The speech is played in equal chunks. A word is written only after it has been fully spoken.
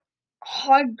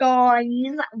Hi guys,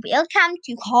 welcome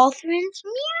to Catherine's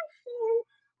Mansion.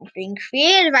 I'm being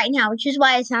creative right now, which is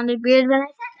why it sounded weird when I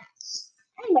said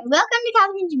that. Anyway, welcome to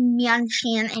Catherine's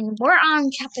Mansion, and we're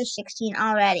on chapter 16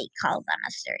 already, called "The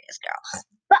Mysterious Girl."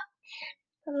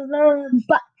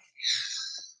 But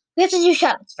we have to do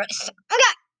shoutouts first.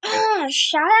 Okay,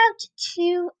 shout out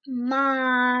to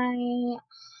my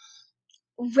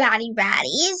Ratty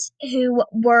Ratties, who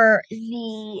were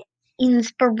the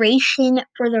inspiration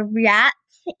for the rats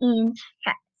in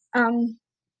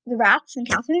the rats in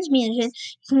Catherine's Mansion. You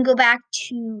can go back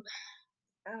to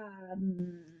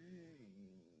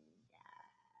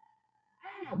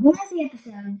one of the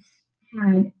episodes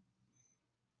had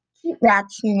cute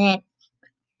rats in it,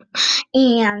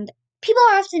 and people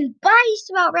are often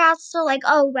biased about rats, so like,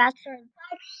 oh, rats are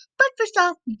bad. But first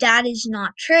off, that is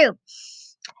not true.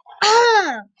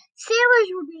 Sailors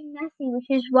were being messy, which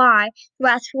is why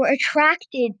rats were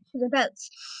attracted to the boats.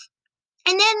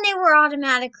 And then they were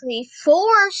automatically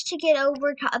forced to get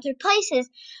over to other places.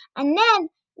 And then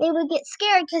they would get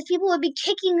scared because people would be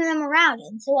kicking them around.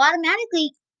 And so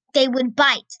automatically they would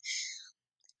bite.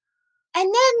 And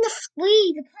then the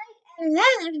flea, the plague, and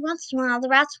then every once in a while the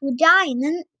rats would die. And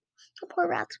then the poor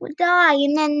rats would die.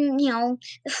 And then, the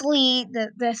flea,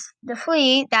 the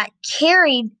flea that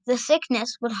carried the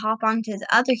sickness would hop onto the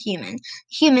other human,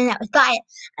 the human that would bite it.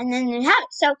 And then they'd have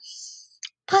it. So,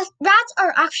 plus, rats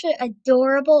are actually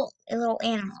adorable little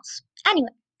animals.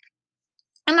 Anyway,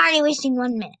 I'm already wasting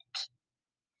 1 minute.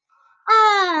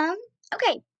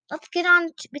 Okay, let's get on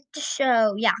with the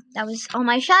show. Yeah, that was all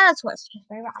my shoutouts was just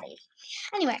by Roddy.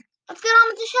 Anyway, let's get on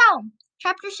with the show.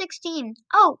 Chapter 16.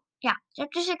 Oh, yeah,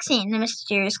 Chapter 16, The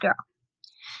Mysterious Girl.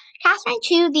 Catherine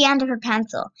chewed the end of her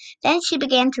pencil. Then she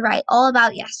began to write all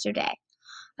about yesterday.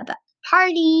 About the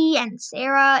party and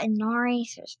Sarah and Nori,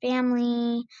 Sarah's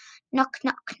family. Knock,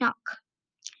 knock, knock.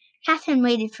 Catherine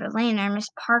waited for Lena and Miss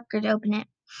Parker to open it.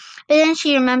 But then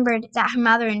she remembered that her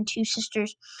mother and 2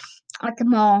 sisters were at the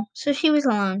mall, so she was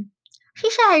alone. She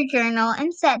shut her journal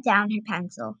and set down her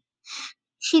pencil.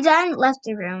 She then left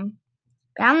the room.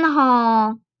 Down the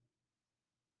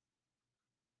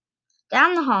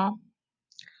hall,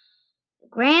 the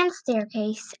grand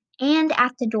staircase, and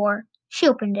at the door. She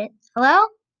opened it. Hello?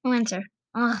 No answer.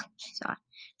 Ugh, she thought.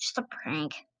 Just a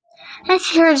prank. Then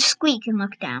she heard a squeak and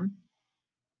looked down.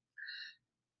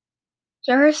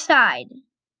 To her side.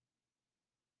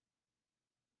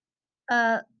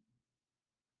 And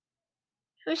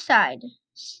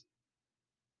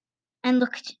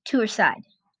looked to her side.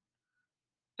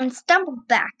 And stumbled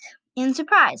back in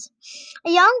surprise.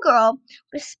 A young girl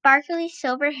with sparkly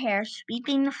silver hair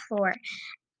sweeping the floor.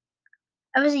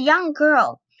 There was a young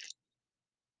girl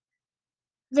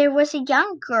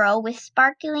with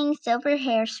sparkling silver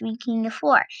hair sweeping the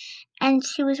floor, and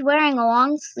she was wearing a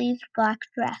long-sleeved black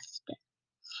dress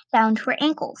down to her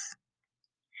ankles.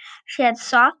 She had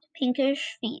soft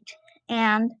pinkish feet,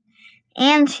 and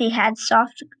she had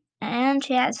soft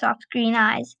green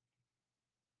eyes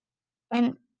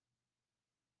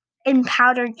and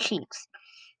powdered cheeks.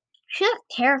 She looked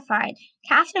terrified.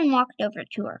 Catherine walked over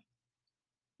to her.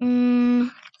 The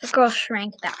girl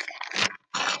shrank back.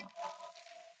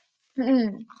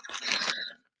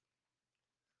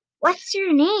 What's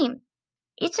your name?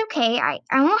 It's okay. I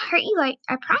won't hurt you.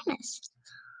 I promise.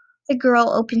 The girl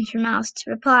opened her mouth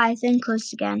to reply, then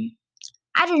closed again.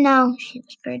 I don't know, she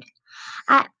whispered.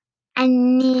 I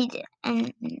need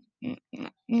a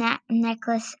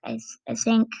necklace, I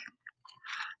think.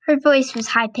 Her voice was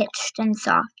high-pitched and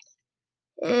soft.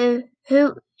 Who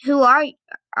are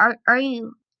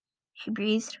you? She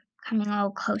breathed, coming a little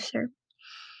closer,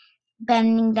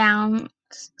 bending down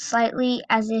slightly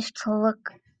as if to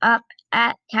look up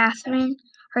at Catherine,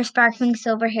 her sparkling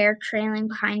silver hair trailing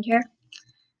behind her.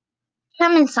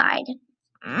 Come inside.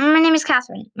 My name is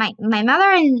Catherine. My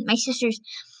mother and my sisters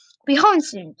will be home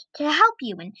soon to help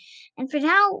you, and for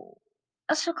now,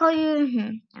 I shall call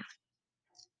you.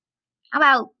 How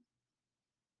about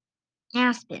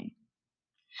Aspen?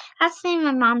 That's the name of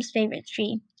my mom's favorite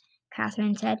tree,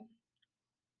 Catherine said.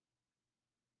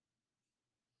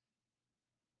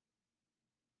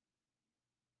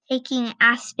 Taking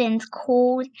Aspen's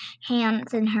cold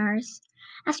hands in hers.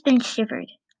 Aspen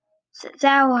shivered. So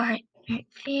thou art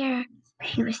fair,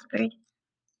 she whispered.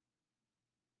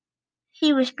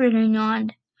 He whispered and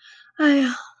yawned.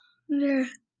 There.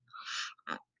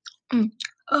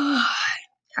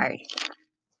 Tired.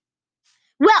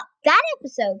 Well, that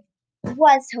episode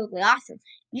was totally awesome.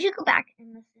 You should go back and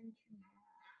listen to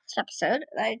this episode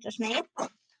that I just made.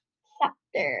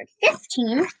 Chapter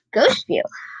 15, Ghost View.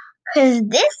 Because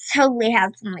this totally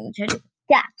had something to do with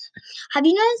that. Have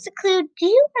you noticed the clue? Do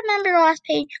you remember last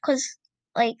page? Because,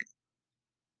 like,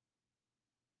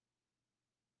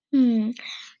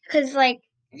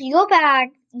 if you go back,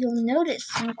 you'll notice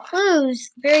some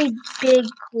clues, very big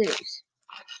clues.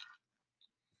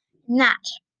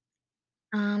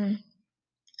 And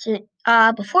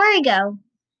before I go,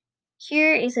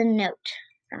 here is a note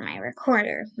from my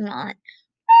recorder. Not.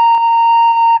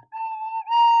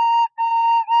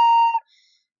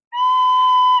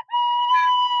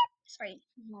 Sorry,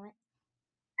 a moment.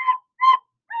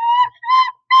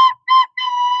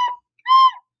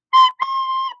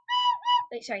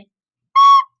 Wait, sorry.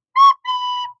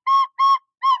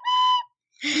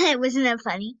 It wasn't that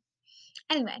funny.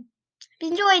 Anyway, if you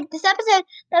enjoyed this episode,